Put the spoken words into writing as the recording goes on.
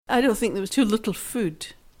I don't think there was too little food.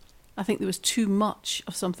 I think there was too much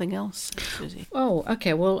of something else, Susie. Oh,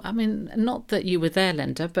 okay. Well, I mean, not that you were there,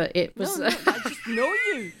 Linda, but it was... No, I just know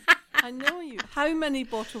you. I know you. How many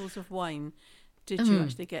bottles of wine did you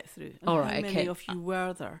actually get through? And all right, how many of you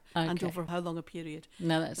were there? And over how long a period?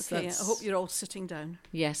 No, that's... I hope you're all sitting down.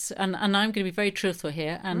 Yes, and I'm going to be very truthful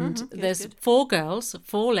here. And there's good. 4 girls,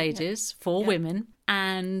 4 ladies, 4 women,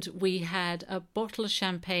 and we had a bottle of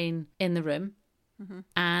champagne in the room.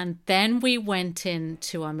 And then we went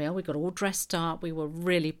into our meal. We got all dressed up. We were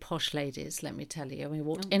really posh ladies, let me tell you. And we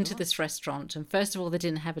walked into this restaurant. And first of all, they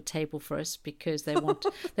didn't have a table for us because they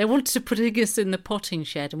wanted to put us in the potting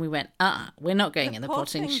shed. And we went, we're not going in the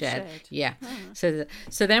potting shed. Yeah. So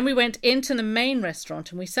then we went into the main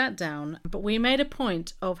restaurant and we sat down. But we made a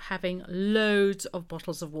point of having loads of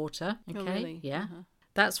bottles of water. Okay. Oh, really? Yeah.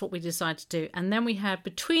 That's what we decided to do. And then we had,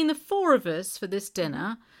 between the 4 of us for this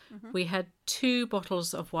dinner, we had 2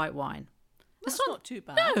 bottles of white wine. That's not too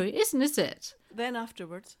bad. No, it isn't, is it? Then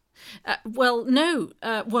afterwards? Well, no.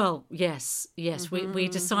 Well, yes. We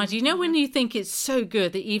decided, you know, when you think it's so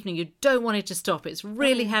good the evening, you don't want it to stop. It's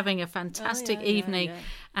really having a fantastic evening. Yeah.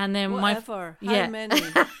 And then Whatever. How many?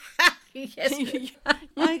 Yes.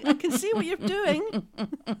 I can see what you're doing.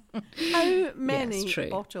 How many Yes, true.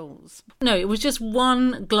 bottles? No, it was just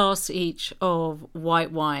 1 glass each of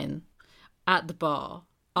white wine at the bar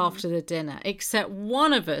after the dinner, except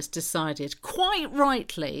one of us decided, quite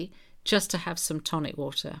rightly, just to have some tonic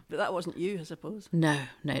water. But that wasn't you, I suppose. No,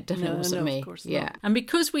 it definitely wasn't me. Of course not. Yeah, and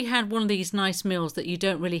because we had one of these nice meals that you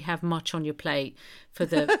don't really have much on your plate for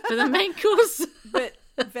the main course, But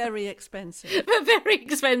very expensive. but very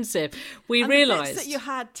expensive, we And the bits realised that you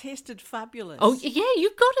had tasted fabulous. Oh yeah,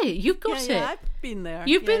 you've got it. You've got yeah, it. I've been there.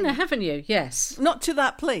 You've been there, haven't you? Yes. Not to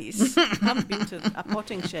that place. I haven't been to a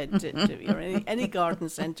potting shed or any garden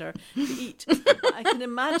centre to eat. I can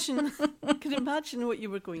imagine what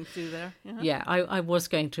you were going through there. Yeah, I was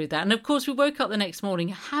going through that. And of course, we woke up the next morning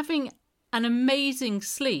having an amazing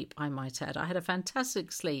sleep, I might add. I had a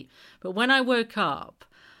fantastic sleep. But when I woke up,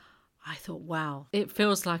 I thought, wow, it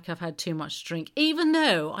feels like I've had too much to drink, even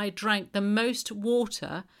though I drank the most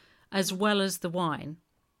water as well as the wine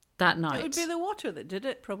that night. It would be the water that did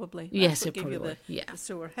it, probably. Yes, That's what it gave probably you would. the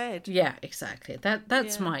sore head. Yeah, exactly.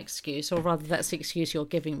 That's my excuse, or rather that's the excuse you're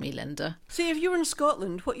giving me, Linda. See, if you were in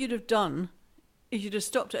Scotland, what you'd have done is you'd have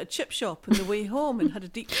stopped at a chip shop on the way home and had a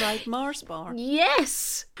deep-fried Mars bar.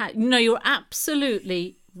 Yes! No, you're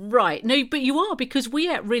absolutely right. No, but you are, because we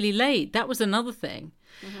ate really late. That was another thing.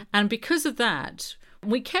 And because of that,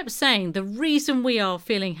 we kept saying the reason we are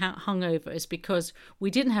feeling hungover is because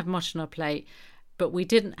we didn't have much on our plate, but we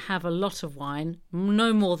didn't have a lot of wine,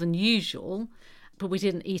 no more than usual, but we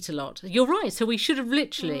didn't eat a lot. You're right. So we should have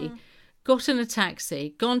literally got in a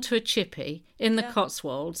taxi, gone to a chippy in the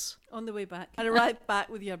Cotswolds. On the way back. And arrived back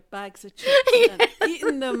with your bags of chips and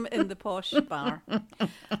eating them in the posh bar.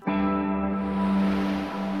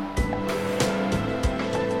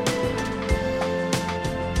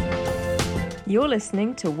 You're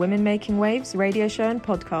listening to Women Making Waves radio show and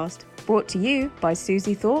podcast, brought to you by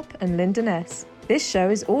Susie Thorpe and Linda Ness. This show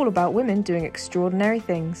is all about women doing extraordinary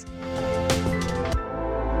things.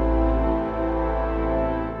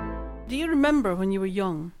 Do you remember when you were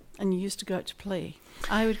young and you used to go out to play?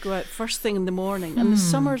 I would go out first thing in the morning, and the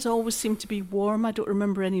summers always seemed to be warm. I don't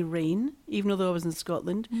remember any rain, even though I was in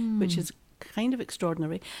Scotland, which is kind of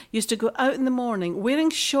extraordinary. Used to go out in the morning wearing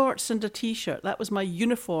shorts and a t-shirt. That was my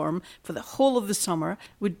uniform for the whole of the summer.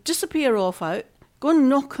 Would disappear off out, go and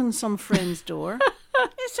knock on some friend's door.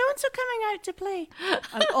 Is so-and-so coming out to play?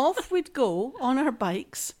 And off we'd go on our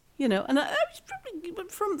bikes, you know. And I was probably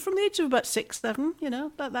from the age of about 6, 7, you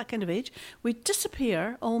know, that kind of age. We'd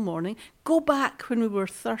disappear all morning, go back when we were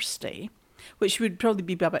thirsty, which would probably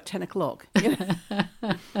be about 10 o'clock. You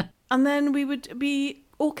know? And then we would be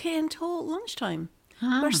okay until lunchtime.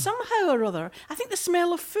 Where somehow or other, I think the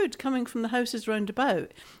smell of food coming from the houses round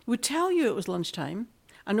about would tell you it was lunchtime,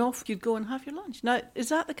 and off you'd go and have your lunch. Now, is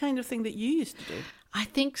that the kind of thing that you used to do? I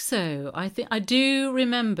think so. I do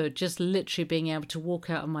remember just literally being able to walk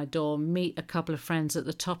out of my door, meet a couple of friends at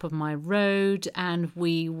the top of my road, and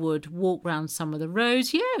we would walk round some of the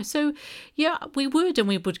roads. Yeah, so yeah, we would, and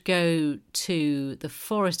we would go to the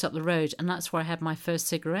forest up the road, and that's where I had my first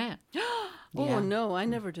cigarette. Oh, no, I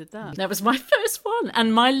never did that. That was my first one.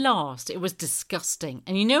 And my last. It was disgusting.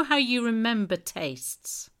 And you know how you remember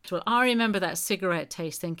tastes? Well, I remember that cigarette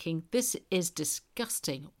taste thinking, this is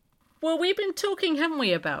disgusting. Well, we've been talking, haven't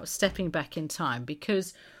we, about stepping back in time,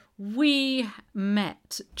 because We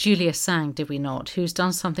met Julia Sang, did we not? Who's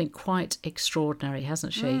done something quite extraordinary,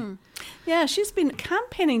 hasn't she? Yeah, she's been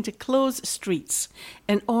campaigning to close streets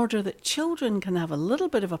in order that children can have a little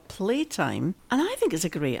bit of a playtime. And I think it's a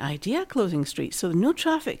great idea, closing streets, so that no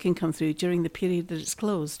traffic can come through during the period that it's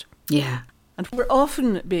closed. Yeah. And we're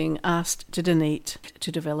often being asked to donate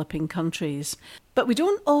to developing countries. But we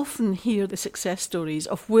don't often hear the success stories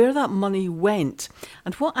of where that money went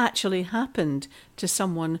and what actually happened to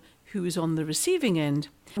someone who was on the receiving end.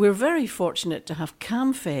 We're very fortunate to have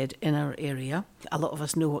CamFed in our area. A lot of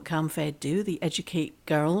us know what CamFed do, they educate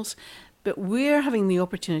girls. But we're having the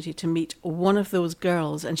opportunity to meet one of those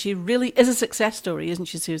girls, and she really is a success story, isn't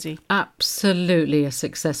she, Susie? Absolutely a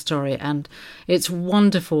success story, and it's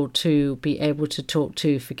wonderful to be able to talk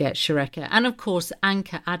to Forget Shereka and, of course,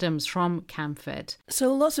 Anka Adams from CamFed.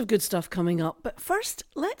 So lots of good stuff coming up, but first,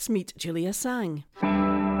 let's meet Julia Sang.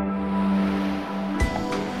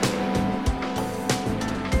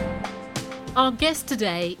 Our guest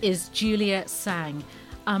today is Julia Sang,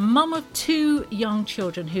 a mum of 2 young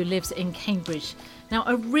children who lives in Cambridge. Now,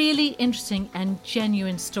 a really interesting and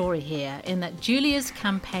genuine story here in that Julia's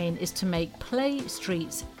campaign is to make play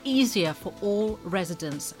streets easier for all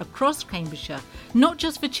residents across Cambridgeshire, not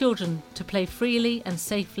just for children to play freely and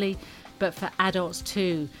safely, but for adults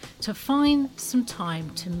too, to find some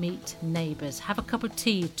time to meet neighbours, have a cup of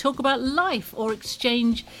tea, talk about life or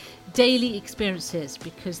exchange daily experiences,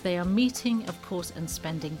 because they are meeting, of course, and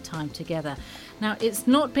spending time together. Now, it's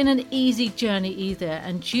not been an easy journey either,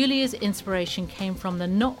 and Julia's inspiration came from the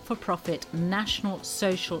not-for-profit National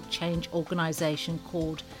Social Change organisation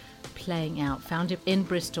called Playing Out, founded in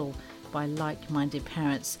Bristol by like-minded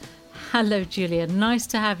parents. Hello, Julia. Nice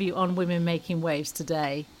to have you on Women Making Waves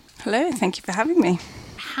today. Hello, thank you for having me.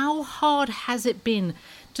 How hard has it been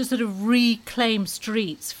to sort of reclaim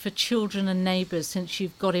streets for children and neighbours since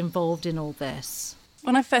you've got involved in all this?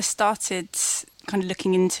 When I first started kind of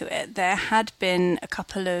looking into it, there had been a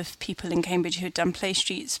couple of people in Cambridge who had done play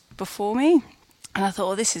streets before me. And I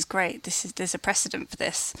thought, oh, this is great. There's a precedent for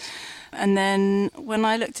this. And then when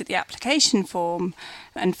I looked at the application form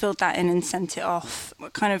and filled that in and sent it off, I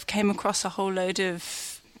kind of came across a whole load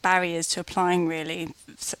of barriers to applying, really,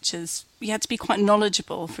 such as you had to be quite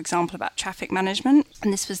knowledgeable, for example, about traffic management.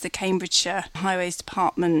 And this was the Cambridgeshire Highways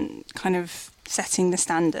Department kind of setting the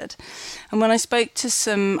standard. And when I spoke to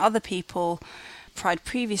some other people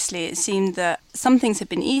previously, it seemed that some things had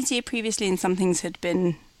been easier previously and some things had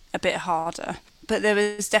been a bit harder. But there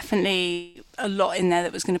was definitely a lot in there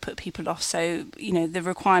that was going to put people off. So, you know, the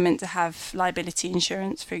requirement to have liability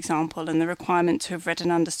insurance, for example, and the requirement to have read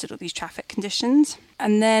and understood all these traffic conditions.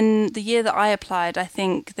 And then the year that I applied, I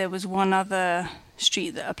think there was one other street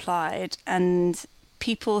that applied, and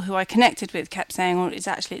people who I connected with kept saying, oh,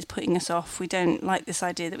 it's putting us off. We don't like this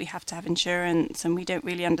idea that we have to have insurance, and we don't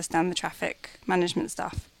really understand the traffic management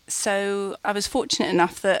stuff. So I was fortunate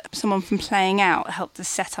enough that someone from Playing Out helped us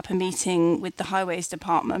set up a meeting with the Highways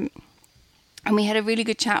Department. And we had a really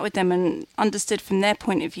good chat with them and understood from their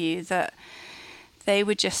point of view that they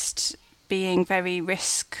were just being very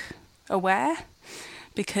risk aware.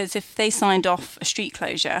 Because if they signed off a street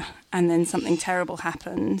closure and then something terrible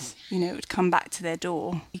happened, you know, it would come back to their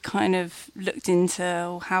door. We kind of looked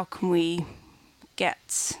into how can we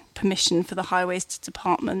get permission for the Highways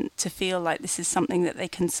Department to feel like this is something that they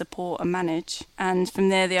can support and manage. And from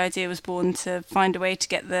there, the idea was born to find a way to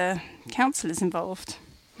get the councillors involved.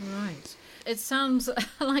 Right. It sounds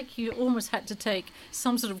like you almost had to take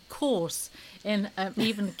some sort of course in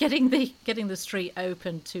even getting the street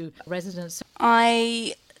open to residents.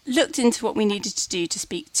 I looked into what we needed to do to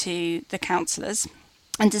speak to the councillors.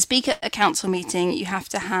 And to speak at a council meeting, you have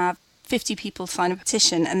to have 50 people sign a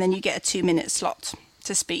petition, and then you get a 2-minute slot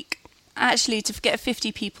to speak. Actually, to get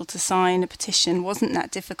 50 people to sign a petition wasn't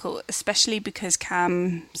that difficult, especially because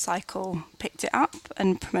Cam Cycle picked it up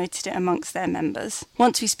and promoted it amongst their members.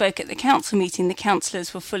 Once we spoke at the council meeting, the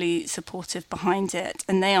councillors were fully supportive behind it,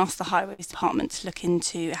 and they asked the Highways Department to look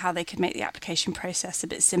into how they could make the application process a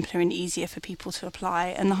bit simpler and easier for people to apply,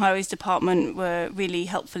 and the Highways Department were really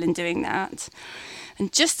helpful in doing that.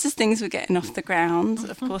 And just as things were getting off the ground,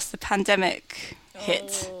 of course, the pandemic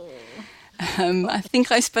hit. I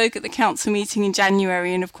think I spoke at the council meeting in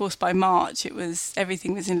January, and of course by March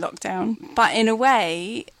everything was in lockdown. But in a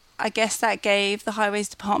way, I guess that gave the Highways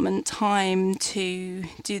Department time to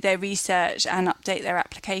do their research and update their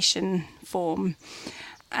application form.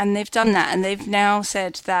 And they've done that, and they've now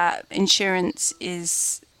said that insurance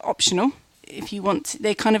is optional. If you want to,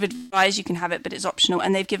 they kind of advise you can have it, but it's optional,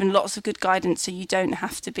 and they've given lots of good guidance so you don't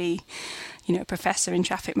have to be a professor in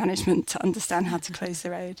traffic management to understand how to close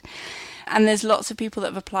the road. And there's lots of people that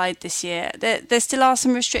have applied this year. There still are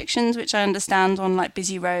some restrictions, which I understand, on like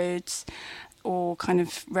busy roads or kind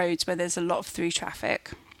of roads where there's a lot of through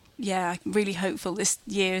traffic. Yeah, I'm really hopeful this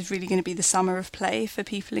year is really going to be the summer of play for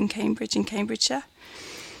people in Cambridge and Cambridgeshire.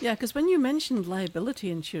 Yeah, because when you mentioned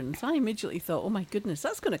liability insurance, I immediately thought, oh my goodness,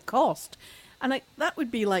 that's going to cost. And that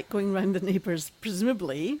would be like going round the neighbours,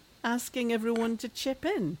 presumably, asking everyone to chip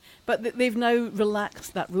in. But they've now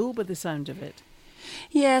relaxed that rule by the sound of it.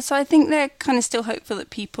 Yeah, so I think they're kind of still hopeful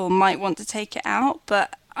that people might want to take it out,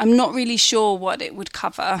 but I'm not really sure what it would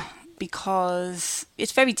cover, because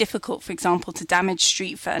it's very difficult, for example, to damage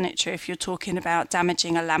street furniture if you're talking about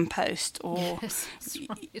damaging a lamppost or, Yes, that's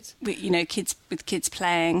right. kids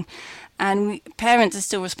playing. And parents are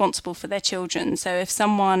still responsible for their children. So if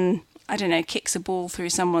someone, I don't know, kicks a ball through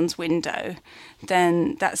someone's window,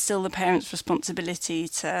 then that's still the parent's responsibility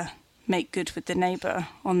to make good with the neighbour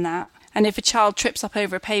on that. And if a child trips up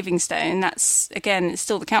over a paving stone, that's, again, it's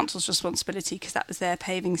still the council's responsibility because that was their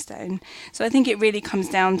paving stone. So I think it really comes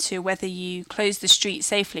down to whether you close the street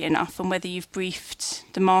safely enough and whether you've briefed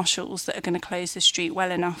the marshals that are going to close the street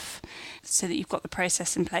well enough so that you've got the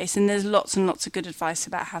process in place. And there's lots and lots of good advice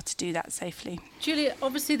about how to do that safely. Julia,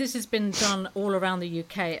 obviously this has been done all around the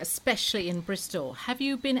UK, especially in Bristol. Have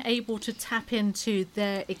you been able to tap into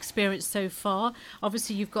their experience so far?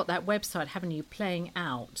 Obviously you've got that website, haven't you, Playing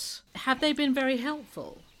Out. Have they been very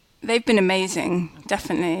helpful? They've been amazing,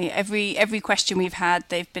 definitely. Every question we've had,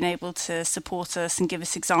 they've been able to support us and give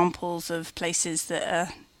us examples of places that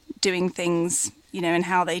are doing things, and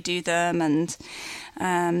how they do them. And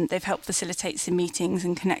they've helped facilitate some meetings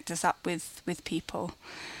and connect us up with people.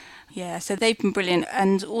 Yeah, so they've been brilliant.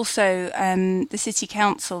 And also the City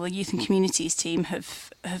Council, the Youth and Communities team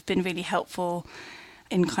have been really helpful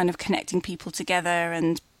in kind of connecting people together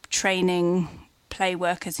and training play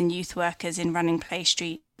workers and youth workers in running Play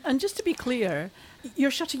Street. And just to be clear,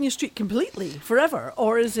 you're shutting your street completely, forever?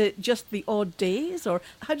 Or is it just the odd days? Or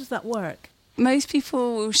how does that work? Most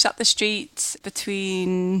people will shut the street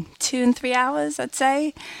between 2 and 3 hours, I'd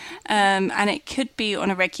say. And it could be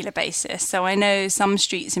on a regular basis. So I know some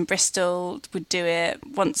streets in Bristol would do it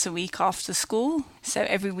once a week after school. So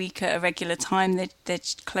every week at a regular time,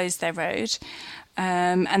 they'd close their road.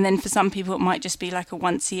 And then for some people, it might just be like a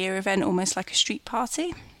once-a-year event, almost like a street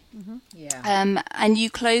party. Mm-hmm. Yeah. And you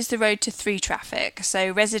close the road to through traffic,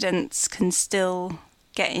 so residents can still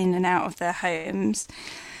get in and out of their homes.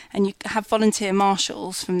 And you have volunteer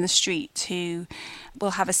marshals from the street who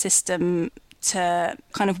will have a system to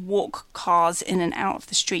kind of walk cars in and out of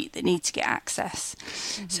the street that need to get access.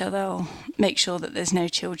 Mm-hmm. So they'll make sure that there's no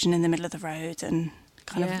children in the middle of the road and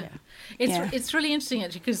kind of... It's really interesting,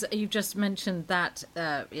 actually, because you've just mentioned that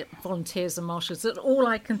volunteers and marshals. That all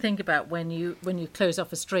I can think about when you close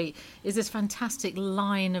off a street is this fantastic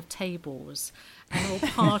line of tables and all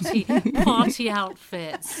party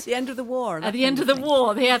outfits. The end of the war. At the end of the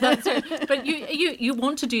war, yeah. That's it. But you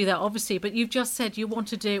want to do that, obviously. But you've just said you want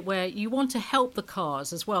to do it where you want to help the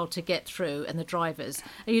cars as well to get through and the drivers.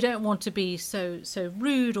 And you don't want to be so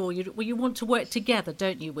rude, or you want to work together,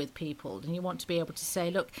 don't you, with people? And you want to be able to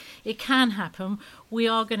say, look, it can happen. We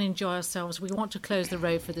are going to enjoy ourselves. We want to close the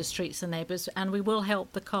road for the streets and neighbours, and we will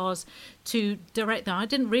help the cars to direct them. I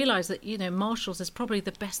didn't realise that marshals is probably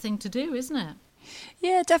the best thing to do, isn't it?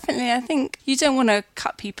 Yeah, definitely. I think you don't want to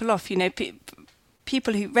cut people off.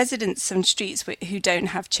 People residents on streets who don't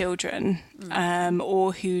have children,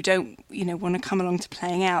 or who don't, want to come along to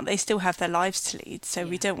Playing Out. They still have their lives to lead, so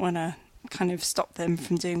we don't want to kind of stop them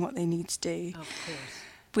from doing what they need to do. Of course.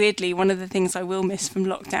 Weirdly, one of the things I will miss from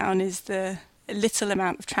lockdown is the little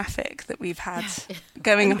amount of traffic that we've had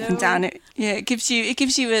going up and down it. Yeah, it gives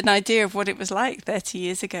you an idea of what it was like 30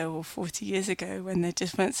 years ago or 40 years ago when there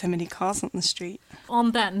just weren't so many cars on the street.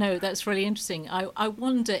 On that note, that's really interesting. I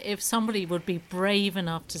wonder if somebody would be brave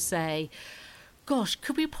enough to say, gosh,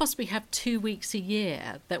 could we possibly have 2 weeks a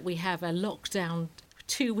year that we have a lockdown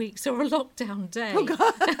 2 weeks or a lockdown day? Oh,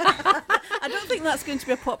 God. I don't think that's going to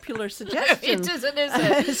be a popular suggestion. No, it isn't, is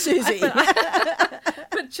it? Susie.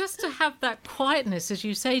 But just to have that quietness, as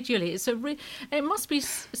you say, Julie, it must be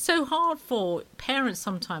so hard for parents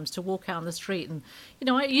sometimes to walk out on the street. And,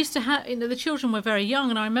 I used to have, the children were very young,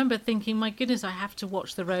 and I remember thinking, my goodness, I have to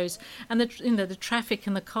watch the roads. And the traffic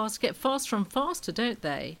and the cars get faster and faster, don't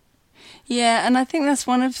they? Yeah, and I think that's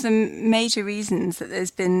one of the major reasons that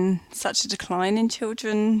there's been such a decline in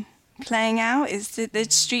children playing out, is that the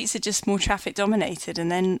streets are just more traffic dominated,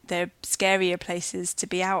 and then they're scarier places to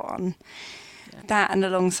be out on. That, and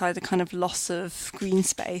alongside the kind of loss of green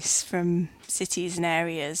space from cities and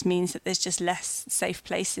areas, means that there's just less safe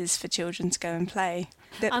places for children to go and play.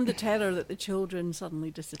 And the terror that the children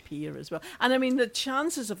suddenly disappear as well. And I mean, the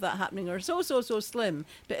chances of that happening are so slim,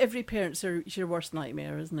 but every parent's your worst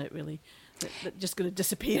nightmare, isn't it, really? They're just going to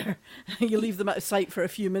disappear. You leave them out of sight for a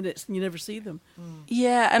few minutes and you never see them.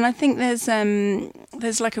 Yeah, and I think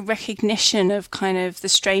there's like a recognition of kind of the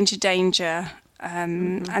stranger danger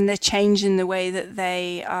and the change in the way that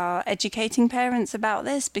they are educating parents about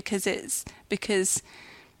this, because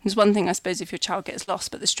there's one thing, I suppose, if your child gets lost,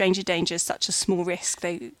 but the stranger danger is such a small risk.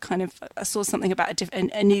 I saw something about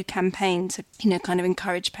a new campaign to, kind of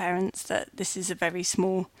encourage parents that this is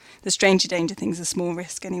the stranger danger thing's a small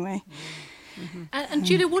risk anyway. Mm-hmm. And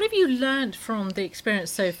Julia, what have you learned from the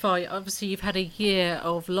experience so far? Obviously, you've had a year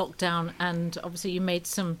of lockdown, and obviously you made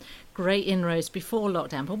some great inroads before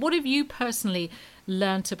lockdown. But what have you personally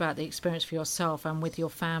learnt about the experience for yourself and with your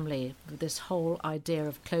family, this whole idea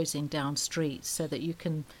of closing down streets so that you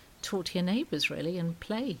can talk to your neighbours, really, and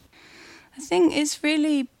play? I think it's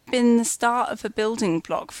really been the start of a building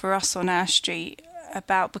block for us on our street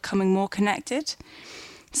about becoming more connected.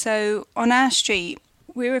 So on our street,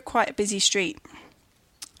 we're quite a busy street.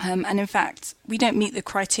 And in fact, we don't meet the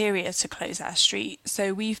criteria to close our street.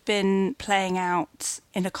 So we've been playing out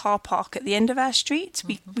in a car park at the end of our street.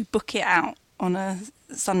 We book it out on a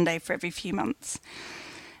Sunday for every few months.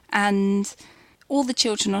 And all the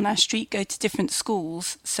children on our street go to different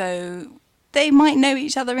schools. So they might know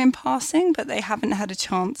each other in passing, but they haven't had a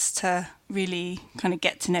chance to really kind of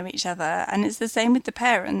get to know each other. And it's the same with the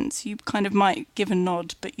parents. You kind of might give a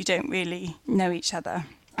nod, but you don't really know each other.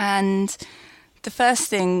 And the first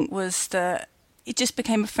thing was that it just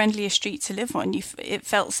became a friendlier street to live on. It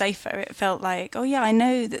felt safer. It felt like, oh yeah, I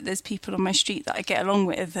know that there's people on my street that I get along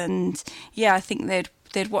with, and yeah, I think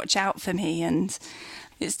they'd watch out for me. And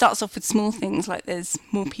it starts off with small things like there's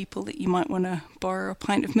more people that you might want to borrow a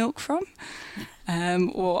pint of milk from,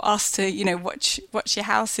 or ask to, watch your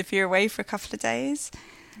house if you're away for a couple of days.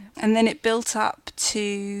 And then it built up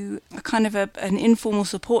to a kind of an informal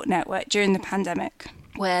support network during the pandemic,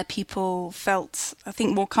 where people felt, I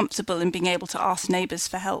think, more comfortable in being able to ask neighbours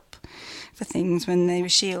for help for things when they were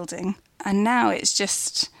shielding. And now it's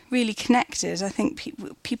just really connected. I think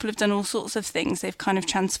people have done all sorts of things. They've kind of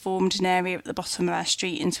transformed an area at the bottom of our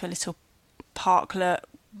street into a little parklet,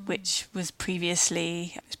 which was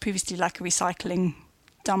previously like a recycling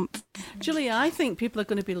dump. Julia, I think people are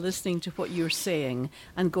going to be listening to what you're saying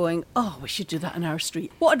and going, oh, we should do that in our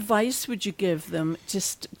street. What advice would you give them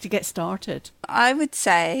just to get started? I would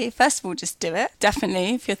say, first of all, just do it.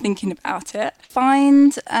 Definitely, if you're thinking about it.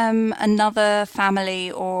 Find another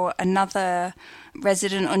family or another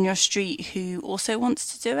resident on your street who also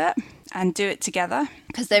wants to do it, and do it together.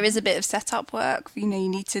 Because there is a bit of setup work. You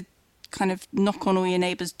need to kind of knock on all your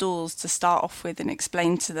neighbours' doors to start off with and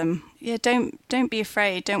explain to them, don't be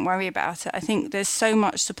afraid, don't worry about it. I think there's so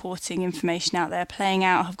much supporting information out there. Playing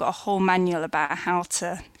Out have got a whole manual about how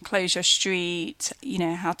to close your street,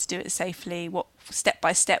 how to do it safely, what step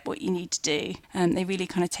by step what you need to do. They really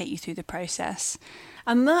kind of take you through the process.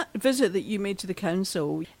 And that visit that you made to the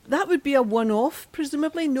council, that would be a one-off,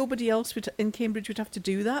 presumably? Nobody else in Cambridge would have to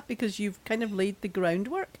do that because you've kind of laid the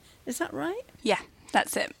groundwork. Is that right? Yeah.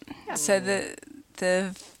 That's it. Yeah. So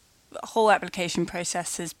the whole application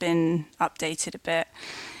process has been updated a bit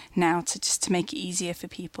now to make it easier for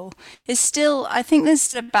people. There's still, I think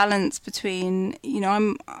there's a balance between,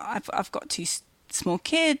 I've got two small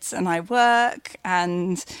kids and I work,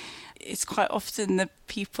 and it's quite often the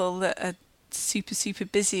people that are super, super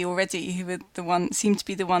busy already who are seem to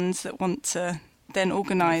be the ones that want to then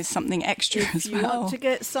organise something extra as well. If you want to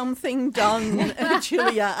get something done,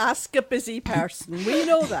 Julia, ask a busy person. We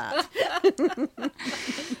know that.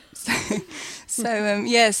 So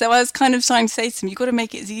I was kind of trying to say to them, you've got to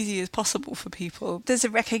make it as easy as possible for people. There's a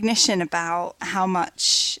recognition about how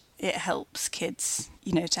much it helps kids,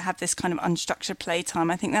 to have this kind of unstructured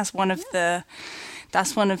playtime. I think that's one of the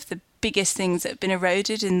biggest things that have been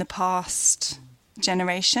eroded in the past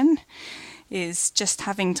generation, is just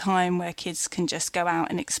having time where kids can just go out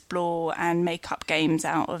and explore and make up games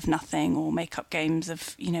out of nothing, or make up games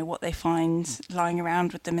of, what they find lying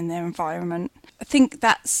around with them in their environment. I think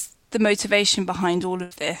that's the motivation behind all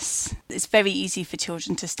of this. It's very easy for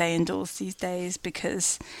children to stay indoors these days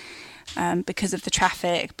because of the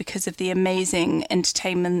traffic, because of the amazing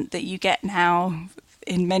entertainment that you get now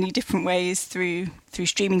in many different ways through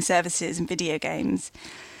streaming services and video games.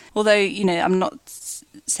 Although, I'm not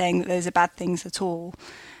saying that those are bad things at all.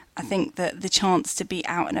 I think that the chance to be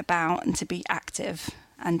out and about and to be active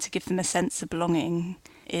and to give them a sense of belonging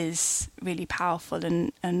is really powerful,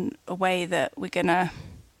 and a way that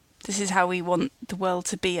this is how we want the world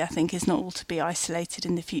to be, I think, is not all to be isolated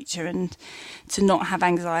in the future, and to not have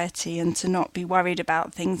anxiety and to not be worried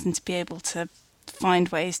about things, and to be able to find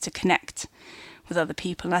ways to connect with other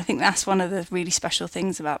people. And I think that's one of the really special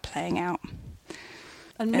things about playing out.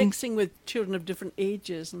 And mixing with children of different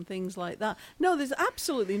ages and things like that. No, there's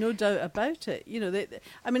absolutely no doubt about it. You know,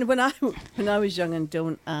 when I was young, and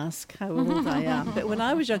don't ask how old I am, but when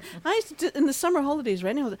I was young, I used to, in the summer holidays or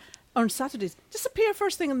any holiday, on Saturdays, disappear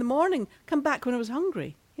first thing in the morning, come back when I was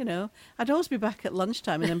hungry. You know, I'd always be back at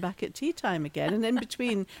lunchtime and then back at tea time again. And in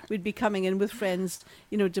between, we'd be coming in with friends,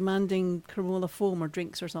 you know, demanding cremola foam or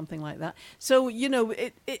drinks or something like that. So, you know,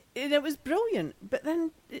 it was brilliant. But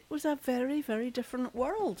then it was a very, very different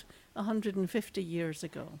world 150 years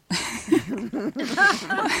ago.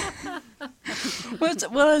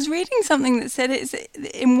 Well, I was reading something that said it's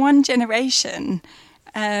in one generation,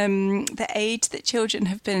 the age that children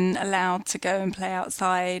have been allowed to go and play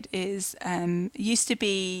outside is used to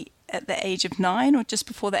be at the age of 9 or just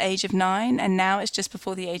before the age of 9, and now it's just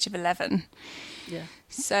before the age of 11. Yeah.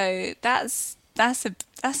 So that's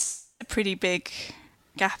a pretty big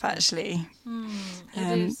gap, actually.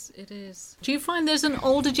 It is. Do you find there's an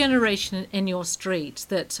older generation in your street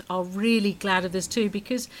that are really glad of this too?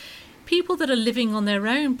 Because people that are living on their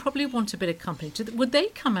own probably want a bit of company. Would they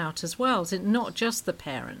come out as well? Is it not just the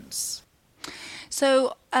parents?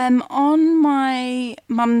 So on my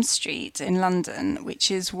mum's street in London,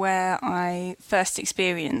 which is where I first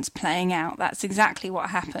experienced playing out, that's exactly what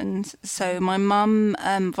happened. So my mum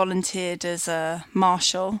volunteered as a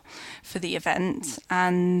marshal for the event,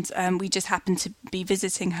 and we just happened to be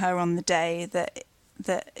visiting her on the day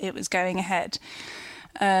that it was going ahead.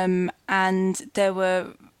 And there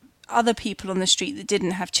were other people on the street that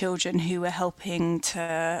didn't have children who were helping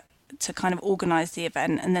to kind of organise the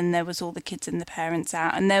event, and then there was all the kids and the parents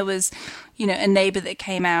out, and there was, you know, a neighbour that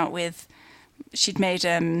came out with, she'd made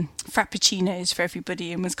frappuccinos for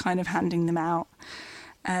everybody and was kind of handing them out,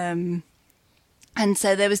 and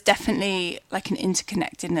so there was definitely like an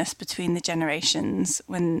interconnectedness between the generations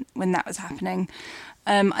when that was happening.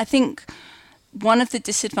 I think one of the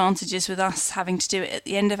disadvantages with us having to do it at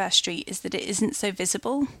the end of our street is that it isn't so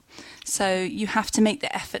visible. So you have to make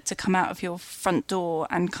the effort to come out of your front door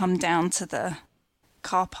and come down to the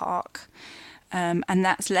car park. And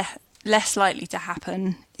that's less likely to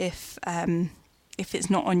happen if it's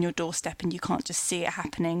not on your doorstep and you can't just see it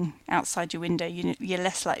happening outside your window. You're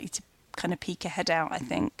less likely to kind of peek your head out, I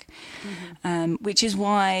think. Mm-hmm. Which is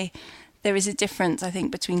why there is a difference, I think,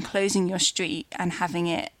 between closing your street and having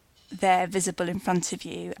it there visible in front of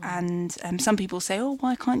you. And some people say, oh,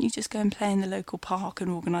 why can't you just go and play in the local park and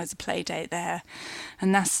organise a play date there?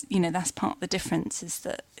 And that's part of the difference, is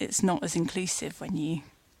that it's not as inclusive when you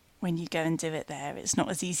go and do it there. It's not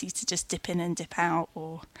as easy to just dip in and dip out,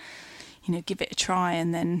 or, you know, give it a try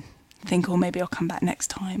and then think, oh, maybe I'll come back next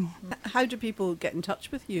time. How do people get in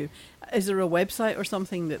touch with you? Is there a website or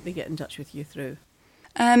something that they get in touch with you through?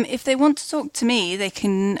 If they want to talk to me, they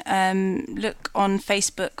can look on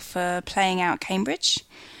Facebook for Playing Out Cambridge.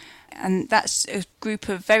 And that's a group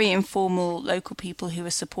of very informal local people who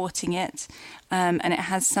are supporting it. And it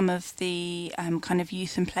has some of the kind of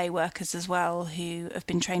youth and play workers as well, who have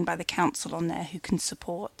been trained by the council on there, who can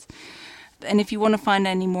support. And if you want to find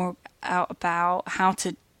any more out about how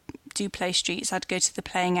to do play streets, I'd go to the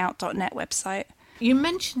playingout.net website. You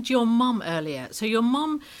mentioned your mum earlier. So your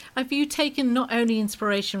mum, have you taken not only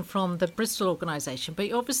inspiration from the Bristol organisation,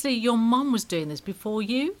 but obviously your mum was doing this before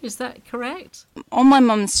you, is that correct? On my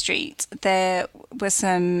mum's street, there were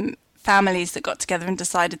some families that got together and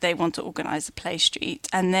decided they want to organise a play street,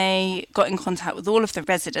 and they got in contact with all of the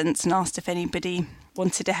residents and asked if anybody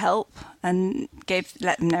wanted to help, and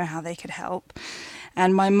let them know how they could help.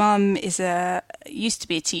 And my mum used to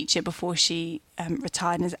be a teacher before she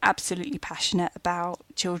retired, and is absolutely passionate about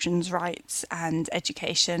children's rights and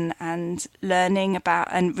education and learning about,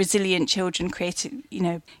 and resilient children,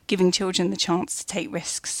 giving children the chance to take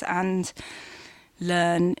risks and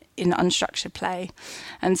learn in unstructured play.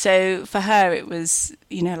 And so for her, it was,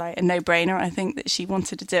 like a no-brainer, I think, that she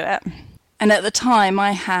wanted to do it. And at the time,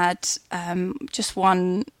 I had just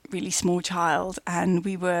one really small child, and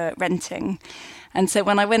we were renting. And so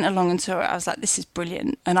when I went along and saw it, I was like, this is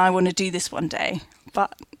brilliant, and I want to do this one day,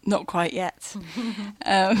 but not quite yet.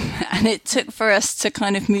 And it took for us to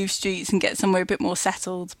kind of move streets and get somewhere a bit more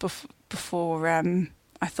settled before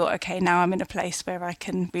I thought, okay, now I'm in a place where I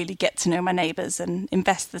can really get to know my neighbours and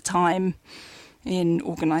invest the time in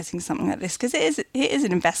organising something like this, because it is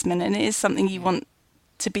an investment, and it is something you want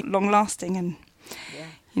to be long-lasting. And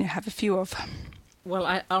have a few of. Well,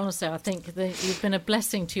 I think that you've been a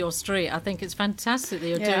blessing to your street. I think it's fantastic that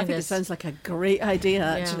you're doing I think this. it sounds like a great idea,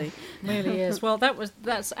 actually. Yeah, really is. Well,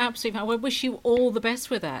 that's absolutely fine. I wish you all the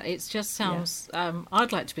best with that. It just sounds.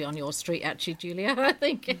 I'd like to be on your street, actually, Julia. I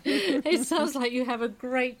think it sounds like you have a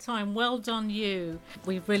great time. Well done, you.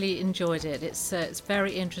 We really enjoyed it. It's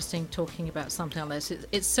very interesting talking about something like this.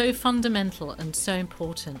 It's so fundamental and so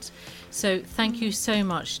important. So thank you so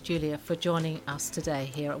much, Julia, for joining us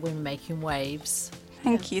today here at Women Making Waves.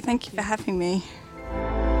 Thank you for having me.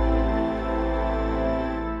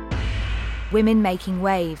 Women Making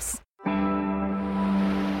Waves.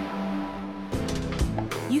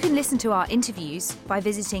 You can listen to our interviews by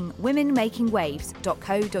visiting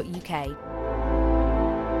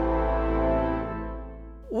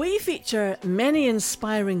womenmakingwaves.co.uk. We feature many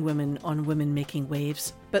inspiring women on Women Making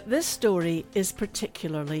Waves, but this story is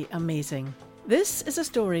particularly amazing. This is a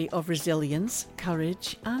story of resilience,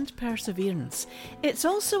 courage and perseverance. It's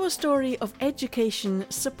also a story of education,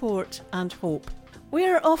 support and hope. We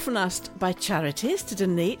are often asked by charities to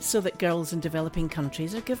donate so that girls in developing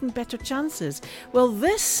countries are given better chances. Well,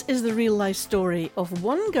 this is the real life story of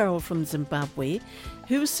one girl from Zimbabwe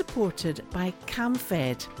who was supported by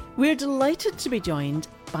CamFed. We're delighted to be joined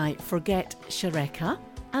by Forget Shereka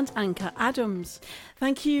and Anka Adams.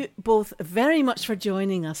 Thank you both very much for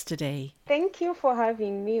joining us today. Thank you for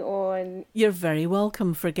having me on. You're very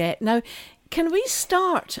welcome, Forget. Now, can we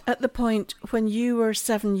start at the point when you were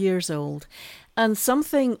 7 years old and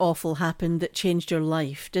something awful happened that changed your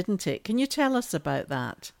life, didn't it? Can you tell us about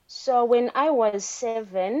that? So when I was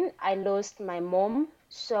 7, I lost my mom.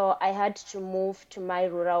 So I had to move to my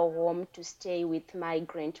rural home to stay with my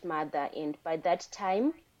grandmother. And by that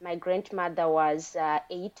time, my grandmother was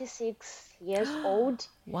 86 years old.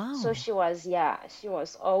 Wow. So she was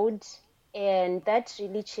old. And that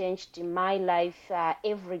really changed my life.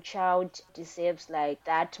 Every child deserves like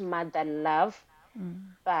that mother love.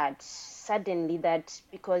 But suddenly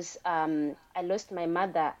because I lost my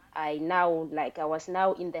mother, I was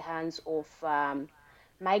now in the hands of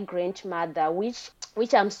my grandmother, which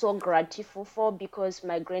I'm so grateful for, because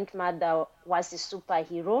my grandmother was a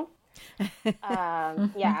superhero.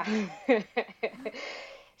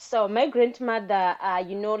 So my grandmother,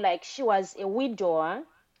 she was a widower.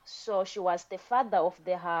 So she was the father of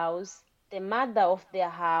the house, the mother of the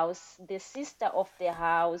house, the sister of the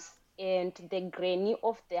house, and the granny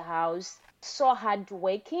of the house. So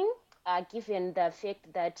hardworking, given the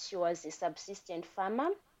fact that she was a subsistent farmer.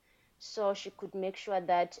 So she could make sure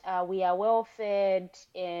that we are well fed,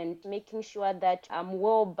 and making sure that I'm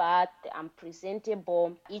well bathed, I'm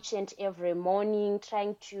presentable each and every morning,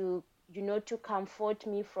 trying to comfort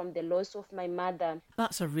me from the loss of my mother.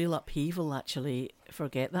 That's a real upheaval, actually.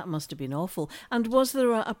 Forget, that must have been awful. And was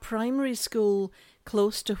there a primary school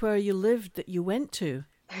close to where you lived that you went to?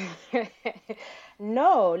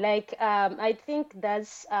 No, I think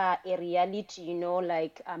that's a reality,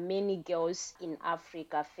 many girls in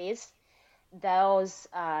Africa face. Those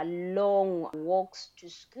long walks to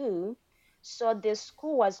school. So the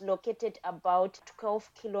school was located about 12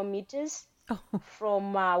 kilometers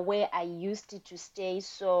from where I used to stay.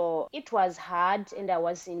 So it was hard, and I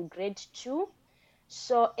was in grade 2.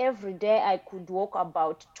 So every day I could walk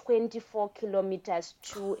about 24 kilometers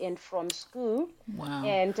to and from school. Wow.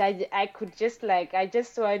 And I could just I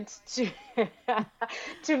just want to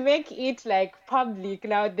to make it public.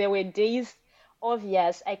 Now there were days,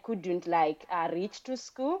 obvious, I couldn't reach to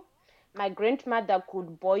school. My grandmother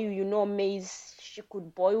could boil, maize. She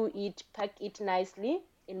could boil it, pack it nicely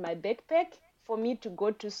in my backpack for me to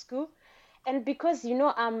go to school. And because,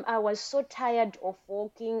 I was so tired of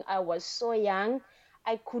walking, I was so young,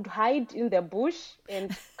 I could hide in the bush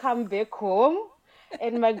and come back home.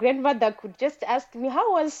 And my grandmother could just ask me,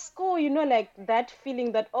 how was school? That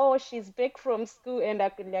feeling that, she's back from school. And I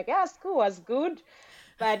could school was good.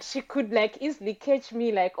 But she could easily catch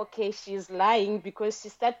me okay, she's lying, because she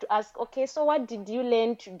started to ask, okay, so what did you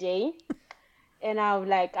learn today? And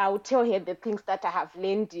I'll tell her the things that I have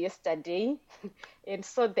learned yesterday. And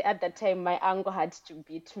so the other time, my uncle had to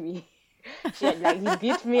beat me. He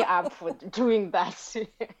beat me up for doing that.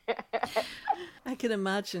 I can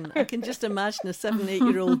imagine. I can just imagine a 7,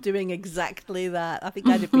 8-year-old doing exactly that. I think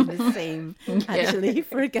I'd have been the same, actually.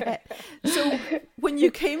 Forget. So when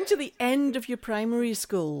you came to the end of your primary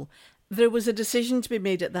school, there was a decision to be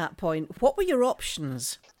made at that point. What were your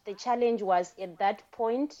options? The challenge was, at that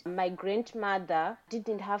point, my grandmother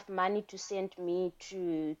didn't have money to send me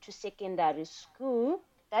to secondary school.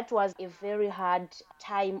 That was a very hard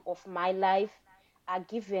time of my life,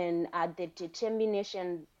 given the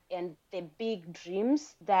determination and the big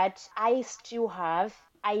dreams that I still have.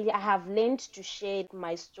 I have learned to share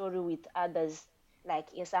my story with others, like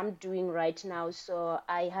as I'm doing right now. So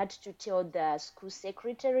I had to tell the school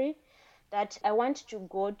secretary that I want to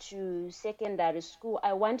go to secondary school.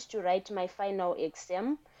 I want to write my final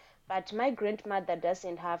exam, but my grandmother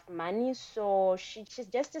doesn't have money. So she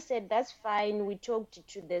just said, that's fine. We talked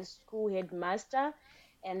to the school headmaster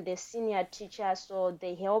and the senior teacher, so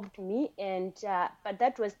they helped me. And but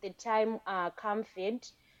that was the time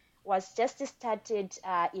CAMFED was just started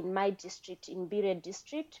in my district, in Bire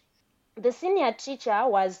district. The senior teacher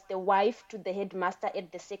was the wife to the headmaster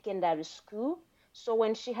at the secondary school. So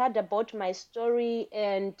when she heard about my story,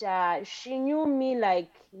 and she knew me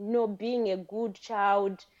like, being a good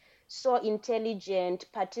child, so intelligent,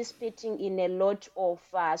 participating in a lot of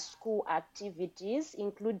school activities,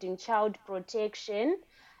 including child protection.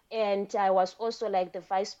 And I was also like the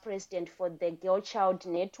vice president for the Girl Child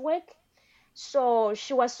Network. So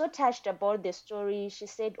she was so touched about the story. She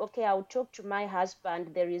said, okay, I'll talk to my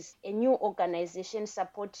husband. There is a new organization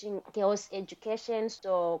supporting girls' education.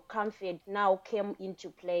 So CAMFED now came into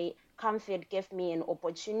play. CAMFED gave me an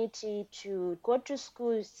opportunity to go to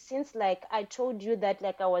school, since like I told you that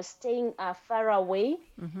like I was staying far away.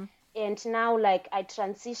 And now like I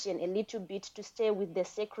transition a little bit to stay with the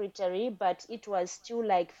secretary, but it was still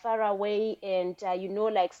like far away, and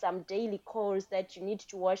like some daily calls that you need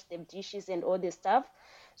to wash the dishes and all the stuff.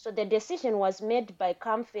 So the decision was made by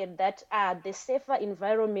CAMFED that the safer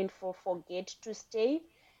environment for Forget to stay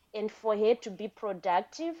and for her to be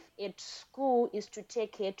productive at school is to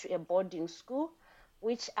take her to a boarding school,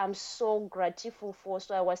 which I'm so grateful for.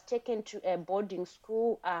 So I was taken to a boarding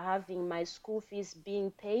school, having my school fees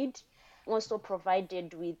being paid, also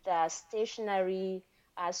provided with stationery,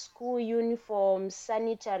 school uniforms,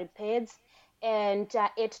 sanitary pads, and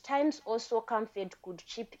at times also CAMFED could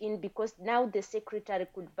chip in, because now the secretary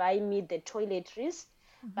could buy me the toiletries.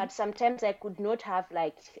 But sometimes I could not have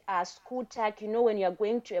like a school tag. When you are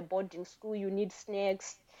going to a boarding school, you need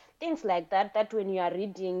snacks, things like that, that when you are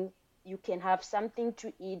reading, you can have something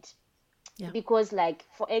to eat. Yeah. Because like,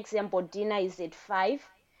 for example, dinner is at 5,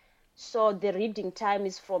 so the reading time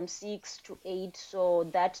is from 6 to 8. So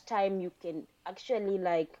that time you can actually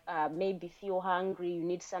like maybe feel hungry, you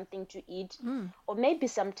need something to eat. Or maybe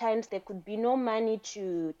sometimes there could be no money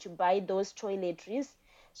to buy those toiletries.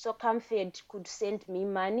 So CAMFED could send me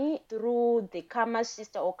money through the Kama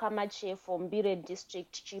sister or Kama chair from Bire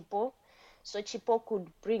district, Chipo. So Chipo could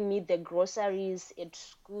bring me the groceries at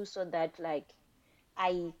school, so that like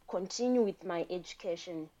I continue with my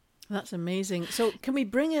education. That's amazing. So can we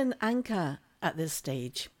bring in Anka at this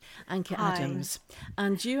stage? Anka Hi. Adams.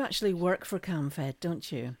 And you actually work for CAMFED, don't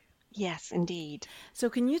you? Yes, indeed. So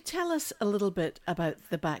can you tell us a little bit about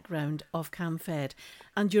the background of CAMFED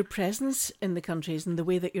and your presence in the countries and the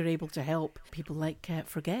way that you're able to help people like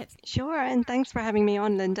Forget? Sure, and thanks for having me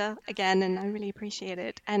on, Linda, again, and I really appreciate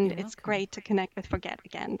it. And You're it's welcome. great to connect with Forget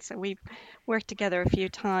again. So we've worked together a few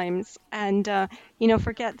times, and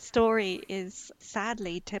Forget's story is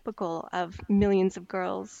sadly typical of millions of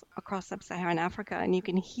girls across sub-Saharan Africa, and you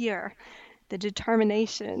can hear the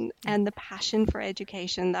determination and the passion for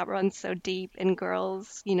education that runs so deep in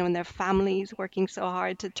girls, and their families working so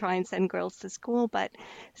hard to try and send girls to school. But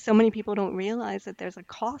so many people don't realize that there's a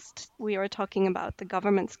cost. We are talking about the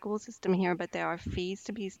government school system here, but there are fees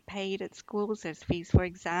to be paid at schools. There's fees for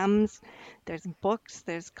exams, there's books,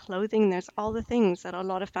 there's clothing, there's all the things that a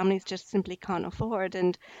lot of families just simply can't afford.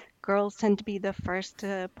 And girls tend to be the first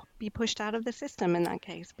to be pushed out of the system in that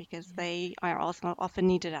case, because they are also often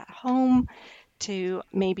needed at home to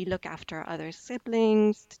maybe look after other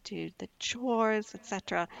siblings, to do the chores,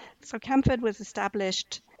 etc. So CAMFED was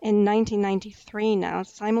established in 1993 now,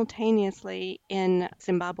 simultaneously in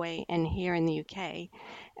Zimbabwe and here in the UK.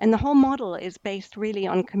 And the whole model is based really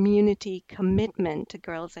on community commitment to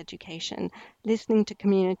girls' education, listening to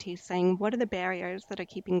communities saying, what are the barriers that are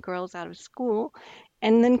keeping girls out of school?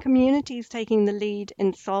 And then communities taking the lead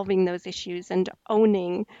in solving those issues and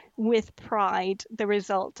owning with pride the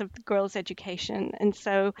result of the girls' education. And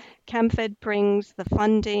so CAMFED brings the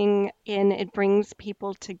funding in, it brings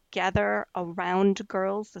people together around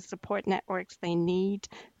girls, the support networks they need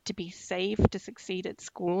to be safe, to succeed at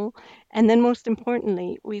school. And then most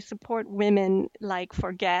importantly, we support women like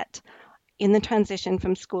Forget in the transition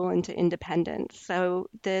from school into independence. So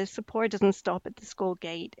the support doesn't stop at the school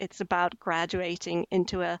gate. It's about graduating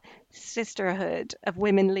into a sisterhood of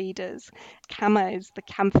women leaders. CAMA is the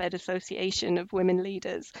CAMFED Association of Women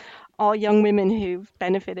Leaders, all young women who've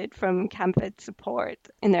benefited from CAMFED support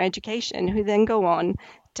in their education, who then go on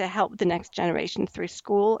to help the next generation through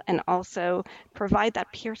school and also provide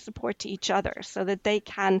that peer support to each other so that they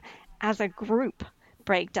can, as a group,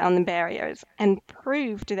 break down the barriers and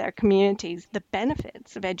prove to their communities the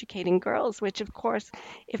benefits of educating girls, which of course,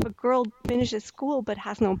 if a girl finishes school but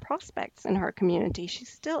has no prospects in her community, she's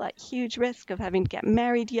still at huge risk of having to get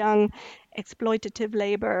married young, exploitative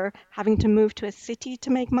labor, having to move to a city to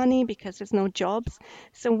make money because there's no jobs.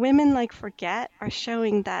 So Women Like Forget are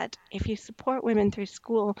showing that if you support women through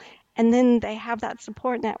school and then they have that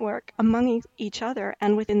support network among each other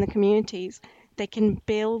and within the communities, they can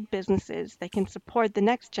build businesses, they can support the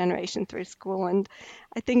next generation through school. And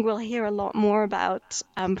I think we'll hear a lot more about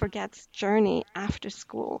Forget's journey after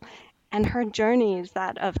school. And her journey is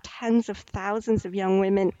that of tens of thousands of young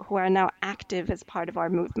women who are now active as part of our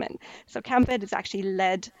movement. So CampEd is actually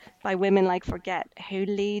led by Women Like Forget, who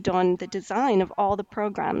lead on the design of all the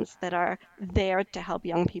programs that are there to help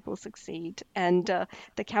young people succeed. And the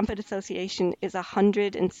CampEd Association is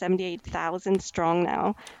 178,000 strong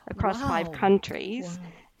now across 5 countries. Wow.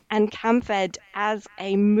 And CampEd, as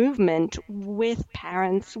a movement with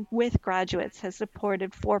parents, with graduates, has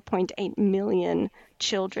supported 4.8 million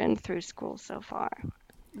children through school so far.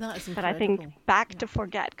 That is incredible. But I think back to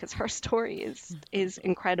Forget, because her story is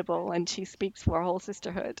incredible and she speaks for a whole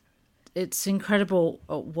sisterhood. It's incredible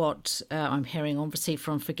what I'm hearing, obviously,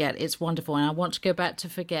 from Forget. It's wonderful, and I want to go back to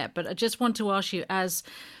Forget. But I just want to ask you, as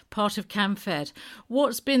part of CampEd,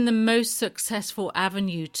 what's been the most successful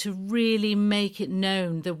avenue to really make it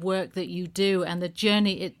known, the work that you do and the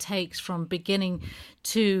journey it takes from beginning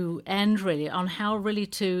to end, really, on how really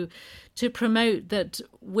to promote that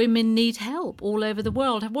women need help all over the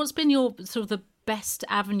world? What's been your sort of the best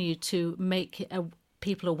avenue to make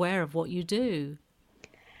people aware of what you do?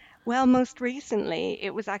 Well, most recently,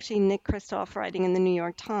 it was actually Nick Kristof writing in the New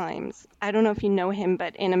York Times. I don't know if you know him,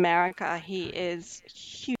 but in America, he is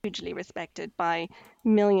hugely respected by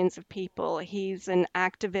millions of people. He's an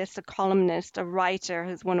activist, a columnist, a writer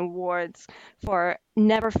who's won awards for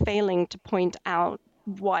never failing to point out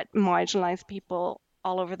what marginalized people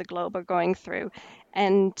all over the globe are going through,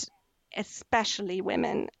 and especially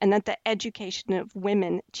women, and that the education of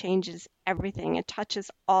women changes everything. It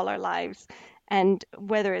touches all our lives. And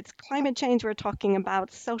whether it's climate change we're talking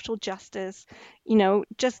about, social justice,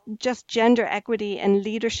 just gender equity and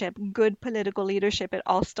leadership, good political leadership, it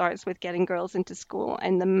all starts with getting girls into school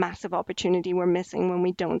and the massive opportunity we're missing when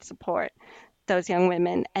we don't support those young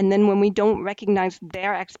women. And then when we don't recognize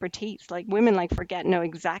their expertise, like Women Like Forget know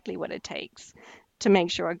exactly what it takes to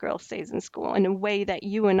make sure a girl stays in school in a way that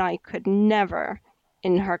you and I could never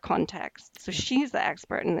in her context. So she's the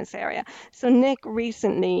expert in this area. So Nick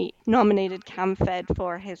recently nominated CampEd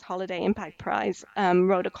for his Holiday Impact Prize,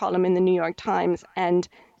 wrote a column in the New York Times, and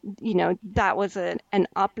that was an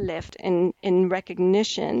uplift in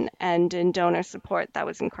recognition and in donor support. That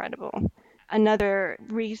was incredible. Another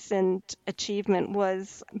recent achievement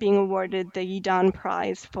was being awarded the Yidan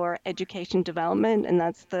Prize for Education Development, and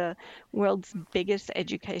that's the world's biggest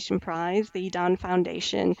education prize. The Yidan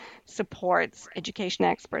Foundation supports education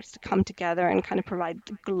experts to come together and kind of provide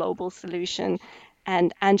the global solution.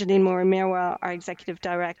 And Angeline Morimirwa, our executive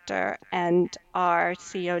director, and our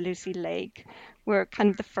CEO, Lucy Lake, were kind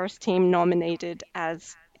of the first team nominated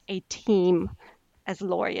as a team as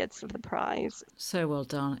laureates of the prize. So well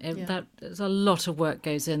done. There's a lot of work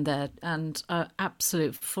goes in there, and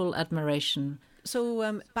absolute full admiration.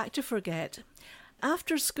 So back to Forget.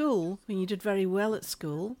 After school, when you did very well at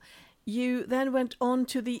school, you then went on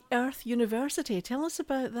to the Earth University. Tell us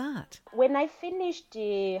about that. When I finished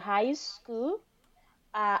high school,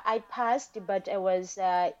 I passed, but I was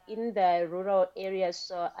in the rural area,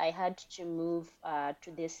 so I had to move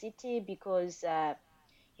to the city because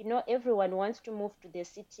everyone wants to move to the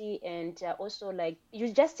city, and also like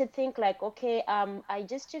you just think like, okay, I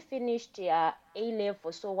just finished A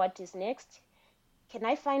level, so what is next? Can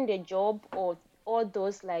I find a job, or all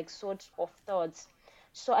those like sort of thoughts?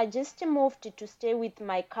 So I just moved to stay with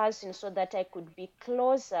my cousin so that I could be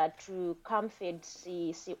closer to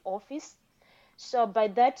CampEd's office. So by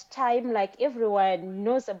that time, like everyone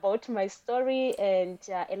knows about my story, and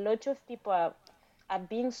a lot of people are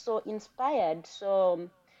being so inspired. So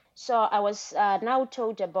I was now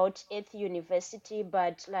told about Earth University,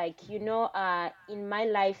 but in my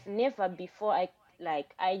life, never before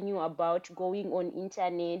I knew about going on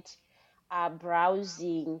internet,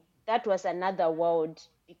 browsing. That was another world,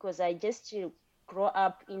 because I just grew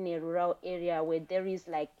up in a rural area where there is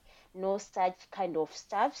like no such kind of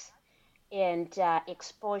stuffs and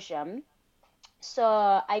exposure. So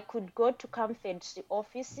I could go to Comfed's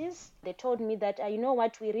offices. They told me that, you know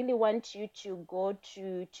what, we really want you to go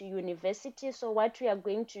to university. So what we are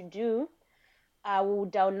going to do, I will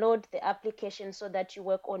download the application so that you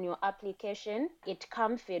work on your application at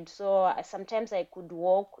Comfed. So sometimes I could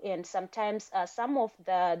walk, and sometimes some of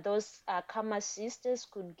those Kama sisters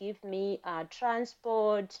could give me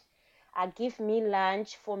transport, give me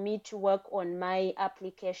lunch for me to work on my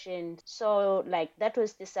application. So like that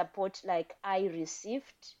was the support like I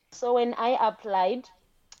received. So when I applied,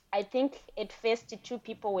 I think at first 2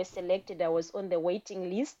 people were selected. I was on the waiting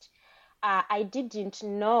list. I didn't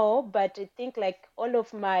know, but I think like all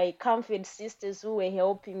of my Comfort sisters who were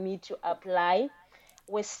helping me to apply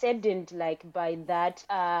were saddened like by that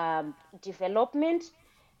development.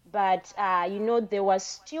 But there was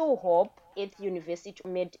still hope. At University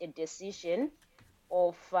made a decision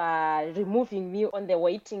of removing me on the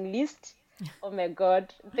waiting list. Oh my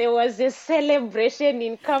God, there was a celebration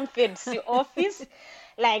in Comfort's office,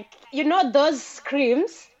 like those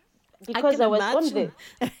screams, because I was on the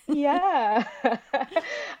yeah. I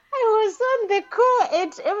was on the call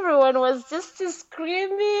and everyone was just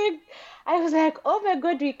screaming. I was like, oh my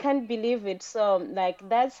God, we can't believe it. So like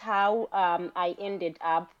that's how I ended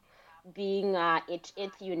up being at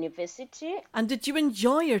Eighth University. And did you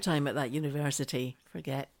enjoy your time at that university?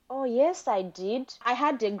 Forget. Oh yes, I did. I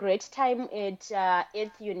had a great time at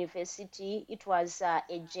Eighth University. It was a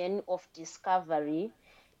journey of discovery,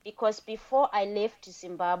 because before I left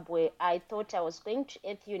Zimbabwe, I thought I was going to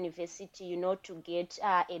Eighth University, to get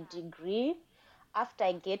a degree. After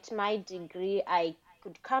I get my degree, I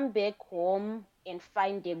could come back home and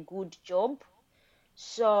find a good job.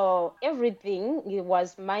 So everything, it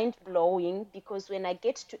was mind blowing, because when I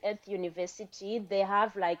get to Earth University, they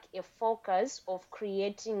have like a focus of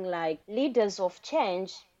creating like leaders of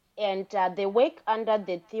change, and they work under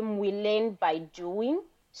the theme "We learn by doing."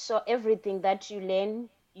 So everything that you learn,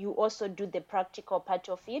 you also do the practical part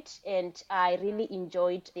of it, and I really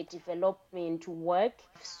enjoyed the development work.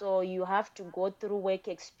 So you have to go through work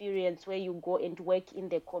experience where you go and work in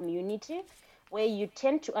the community, where you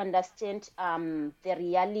tend to understand the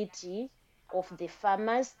reality of the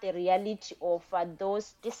farmers, the reality of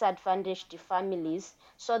those disadvantaged families.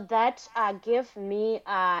 So that gave me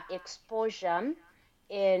exposure,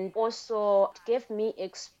 and also gave me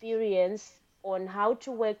experience on how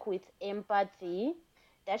to work with empathy,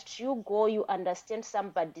 that you go, you understand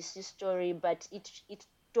somebody's story, but it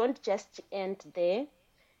don't just end there.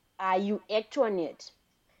 You act on it.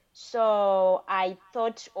 So I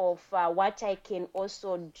thought of what I can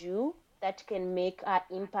also do that can make an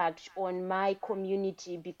impact on my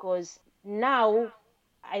community, because now,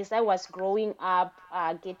 as I was growing up,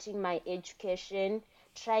 getting my education,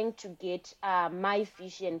 trying to get my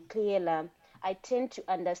vision clearer, I tend to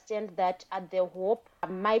understand that the hope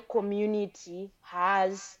my community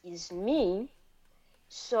has is me.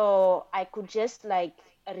 So I could just like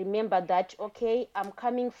remember that, okay, I'm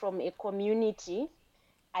coming from a community.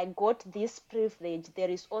 I got this privilege. There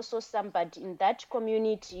is also somebody in that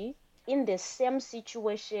community in the same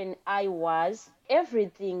situation I was.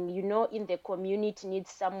 Everything, in the community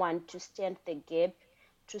needs someone to stand the gap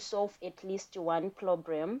to solve at least one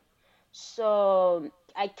problem. So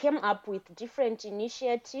I came up with different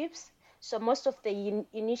initiatives. So most of the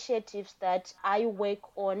initiatives that I work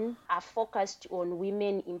on are focused on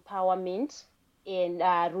women empowerment and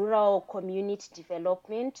rural community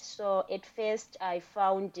development. So at first I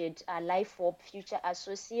founded a Life Hope Future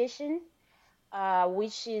Association,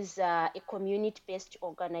 which is a community-based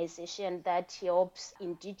organization that helps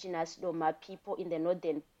indigenous Loma people in the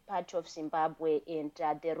northern part of Zimbabwe and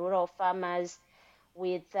the rural farmers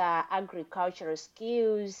with agricultural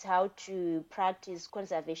skills, how to practice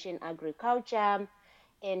conservation agriculture,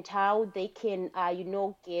 and how they can,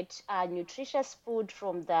 get nutritious food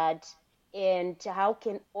from that, and how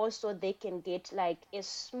can also they can get like a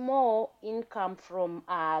small income from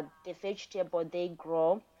the vegetable they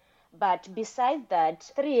grow. But besides that,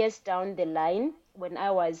 3 years down the line, when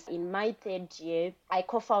I was in my third year, I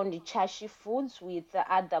co-founded Chashi Foods with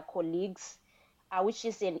other colleagues, which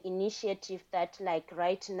is an initiative that like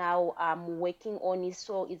right now I'm working on it.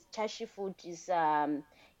 So it's Chashi Food is a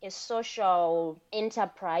social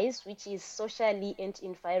enterprise which is socially and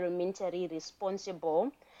environmentally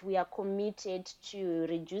responsible. We are committed to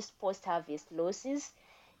reduce post-harvest losses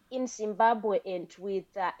in Zimbabwe, and with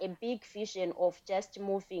a big vision of just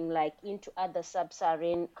moving like into other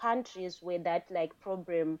sub-Saharan countries where that like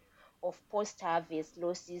problem of post-harvest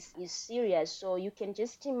losses is serious. So you can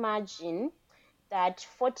just imagine that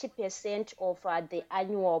 40% of the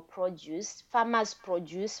annual produce farmers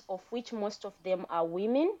produce, of which most of them are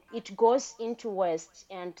women, it goes into waste.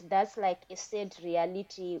 And that's like a sad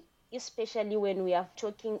reality, especially when we are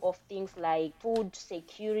talking of things like food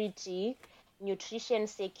security, nutrition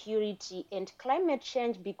security, and climate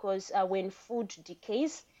change, because when food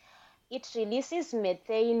decays, it releases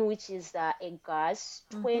methane, which is a gas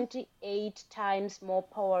 28 times more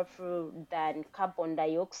powerful than carbon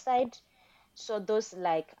dioxide. So those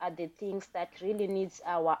are the things that really needs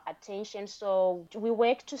our attention. So we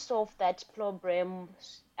work to solve that problem,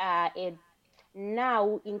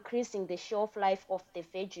 now increasing the shelf life of the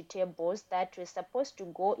vegetables that were supposed to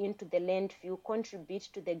go into the landfill, contribute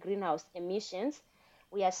to the greenhouse emissions.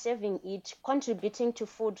 We are saving it, contributing to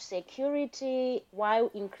food security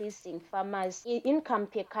while increasing farmers' income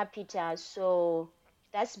per capita. So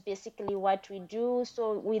that's basically what we do.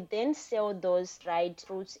 So we then sell those dried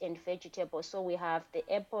fruits and vegetables. So we have the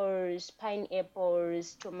apples,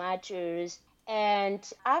 pineapples, tomatoes. And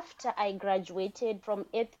after I graduated from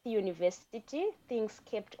Earth University, things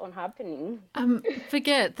kept on happening.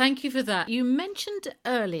 Thank you for that. You mentioned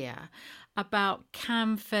earlier about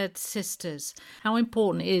CAMFED Sisters. How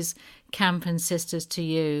important is CAMFED Sisters to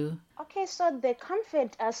you? Okay, so the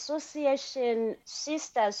CAMFED Association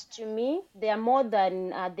sisters, to me, they are more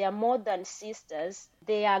than sisters.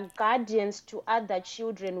 They are guardians to other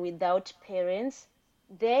children without parents.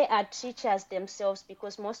 They are teachers themselves,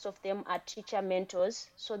 because most of them are teacher mentors.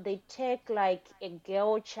 So they take like a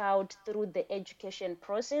girl child through the education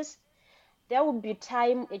process. There will be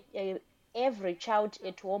time every child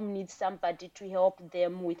at home needs somebody to help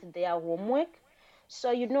them with their homework.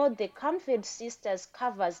 So, the CAMFED Sisters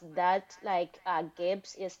covers that,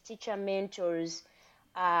 gaps as teacher mentors.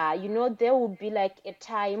 There will be like a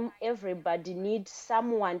time everybody needs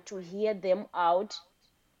someone to hear them out.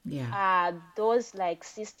 Yeah. Those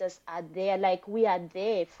sisters are there, we are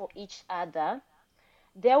there for each other.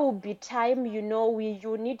 There will be time, you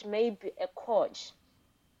need maybe a coach,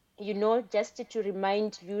 just to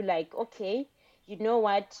remind you, okay, you know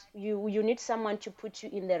what, you need someone to put you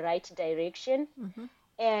in the right direction.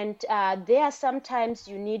 And there are sometimes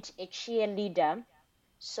you need a cheerleader.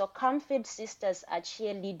 So CAMFED Sisters are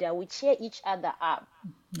cheerleader. We cheer each other up.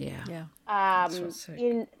 Yeah.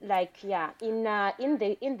 In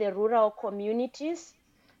the rural communities,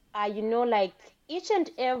 each and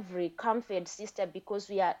every CAMFED sister,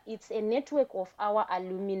 because it's a network of our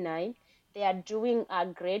alumni. They are doing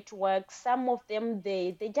great work. Some of them,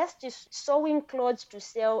 they just sewing clothes to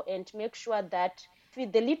sell and make sure that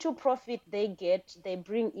with the little profit they get, they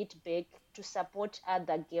bring it back to support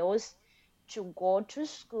other girls to go to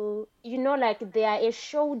school. They are a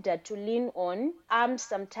shoulder to lean on.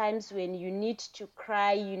 Sometimes when you need to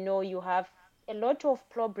cry, you have a lot of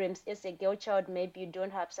problems as a girl child. Maybe you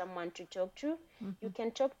don't have someone to talk to. You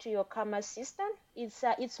can talk to your Kama sister.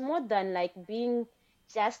 It's more than being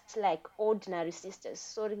just ordinary sisters.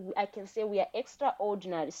 So I can say we are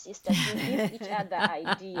extraordinary sisters. We give each other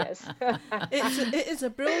ideas. It is a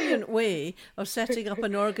brilliant way of setting up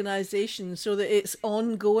an organisation so that it's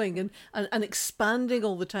ongoing and expanding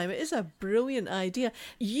all the time. It is a brilliant idea.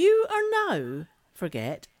 You are now,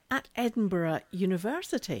 at Edinburgh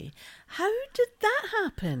University. How did that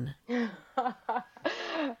happen?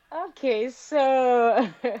 Okay, so...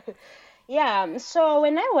 Yeah, so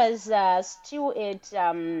when I was still at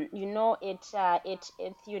Earth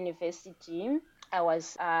University, I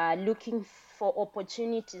was looking for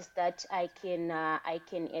opportunities that I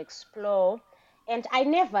can explore, and I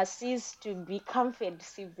never ceased to be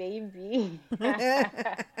comfortable, baby.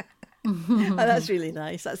 Oh, that's really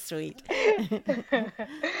nice. That's sweet.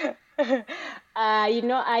 I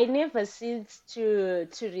never ceased to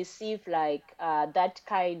receive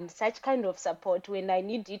such kind of support. When I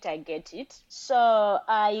need it, I get it. So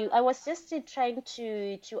I was just trying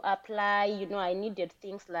to apply. I needed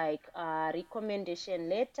things like recommendation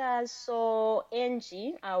letters. So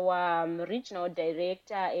Angie, our regional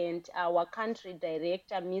director, and our country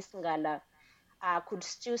director, Miss Ngala, could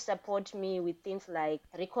still support me with things like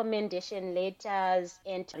recommendation letters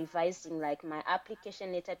and revising my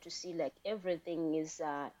application letter to see everything is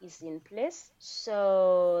in place.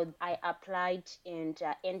 So I applied and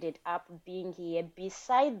ended up being here.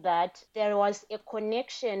 Beside that, there was a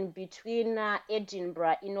connection between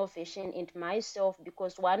Edinburgh Innovation and myself,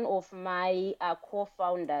 because one of my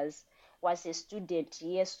co-founders was a student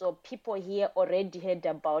here. So people here already heard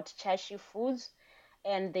about Chashi Foods,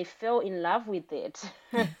 and they fell in love with it.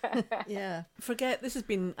 Yeah. This has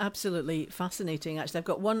been absolutely fascinating. Actually,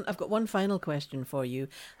 I've got one final question for you.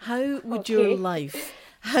 How would your life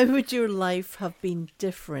have been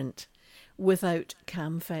different without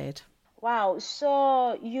CamFed? Wow.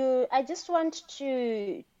 So I just want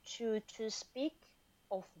to speak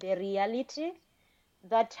of the reality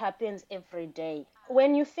that happens every day.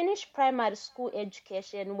 When you finish primary school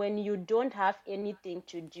education, when you don't have anything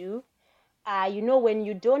to do, when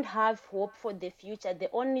you don't have hope for the future, the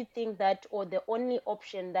only thing that, or the only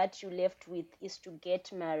option that you're left with is to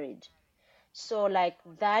get married. So like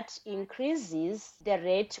that increases the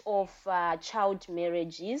rate of child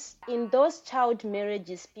marriages. In those child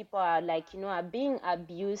marriages, people are are being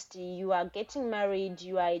abused. You are getting married,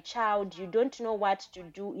 you are a child, you don't know what to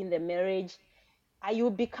do in the marriage.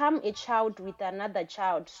 You become a child with another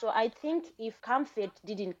child. So I think if CamFed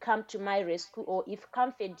didn't come to my rescue, or if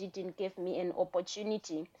CamFed didn't give me an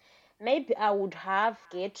opportunity, maybe I would have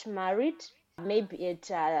get married, maybe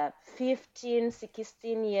at 15,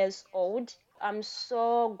 16 years old. I'm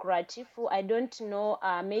so grateful. I don't know,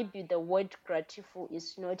 maybe the word grateful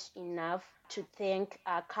is not enough to thank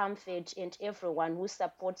CamFed and everyone who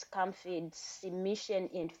supports CamFed's mission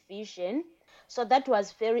and vision. So that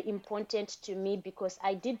was very important to me, because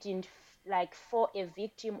I didn't fall a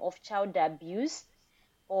victim of child abuse,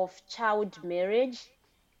 of child marriage.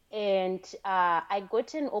 And I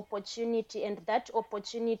got an opportunity, and that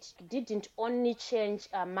opportunity didn't only change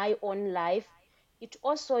my own life. It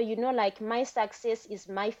also, my success is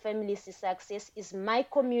my family's success, is my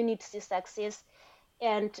community's success.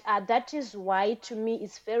 And that is why, to me,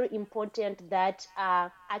 it's very important that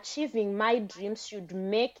achieving my dreams should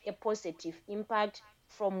make a positive impact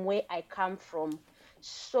from where I come from.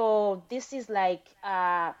 So this is like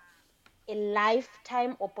a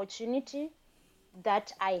lifetime opportunity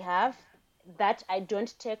that I have, that I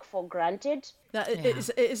don't take for granted. It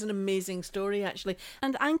is an amazing story, actually.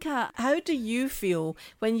 And Anka, how do you feel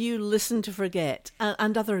when you listen to Forget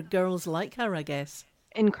and other girls like her, I guess?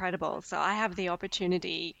 Incredible. So I have the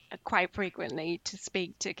opportunity quite frequently to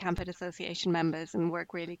speak to CamFed Association members and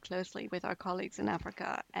work really closely with our colleagues in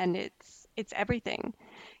Africa. And it's everything.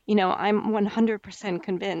 I'm 100%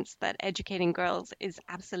 convinced that educating girls is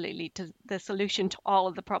absolutely the solution to all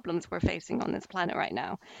of the problems we're facing on this planet right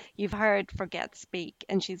now. You've heard Forget speak,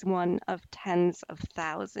 and she's one of tens of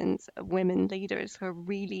thousands of women leaders who are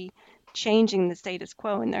really changing the status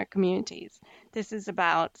quo in their communities. This is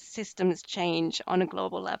about systems change on a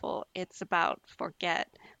global level. It's about Forget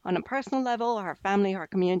on a personal level, her family, her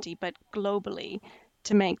community, but globally,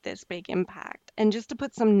 to make this big impact. And just to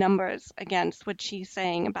put some numbers against what she's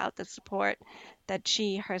saying about the support that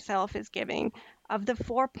she herself is giving, of the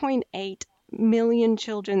 4.8 million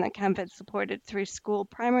children that CamFed supported through school,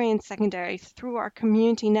 primary and secondary, through our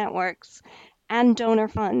community networks and donor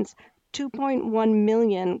funds, 2.1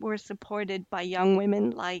 million were supported by young women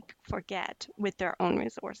like Forget with their own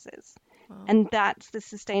resources. Wow. And that's the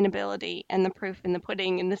sustainability and the proof in the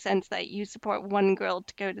pudding, in the sense that you support one girl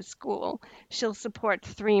to go to school, she'll support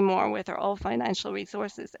 3 more with her own financial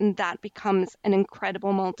resources, and that becomes an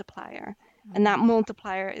incredible multiplier. Mm-hmm. And that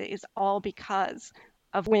multiplier is all because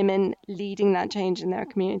of women leading that change in their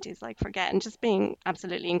communities like Forget, and just being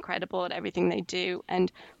absolutely incredible at everything they do,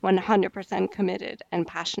 and 100% committed and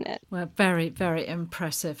passionate. Well, very, very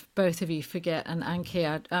impressive, both of you, Forget and Anki.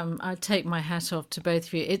 I take my hat off to both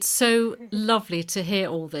of you. It's so lovely to hear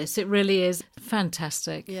all this. It really is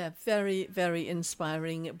fantastic. Yeah, very, very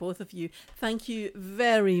inspiring, both of you. Thank you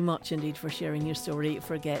very much indeed for sharing your story,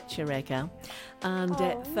 Forget Shereka. And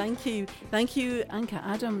thank you, Anka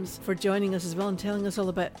Adams, for joining us as well and telling us all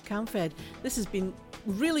about CamFed. This has been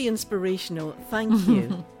really inspirational. Thank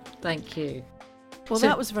you. Thank you. Well,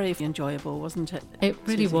 that was very enjoyable, wasn't it? It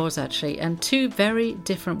really was, actually. And 2 very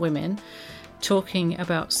different women talking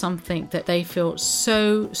about something that they feel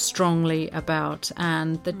so strongly about,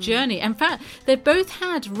 and the journey. In fact, they've both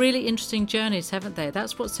had really interesting journeys, haven't they?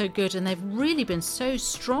 That's what's so good, and they've really been so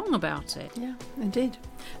strong about it. Yeah, indeed.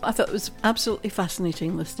 I thought it was absolutely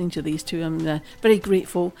fascinating listening to these two. I'm very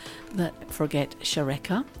grateful that Forget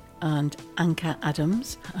Shereka and Anka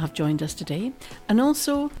Adams have joined us today, and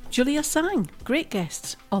also Julia Sang. Great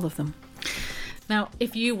guests, all of them. Now,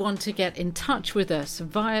 if you want to get in touch with us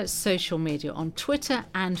via social media on Twitter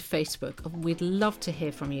and Facebook, we'd love to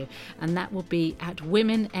hear from you. And that will be at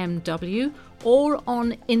WomenMW, or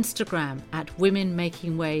on Instagram at Women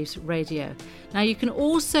Making Waves Radio. Now, you can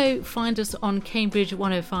also find us on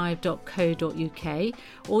cambridge105.co.uk,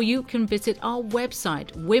 or you can visit our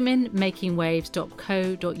website,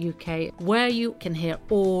 womenmakingwaves.co.uk, where you can hear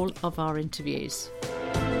all of our interviews.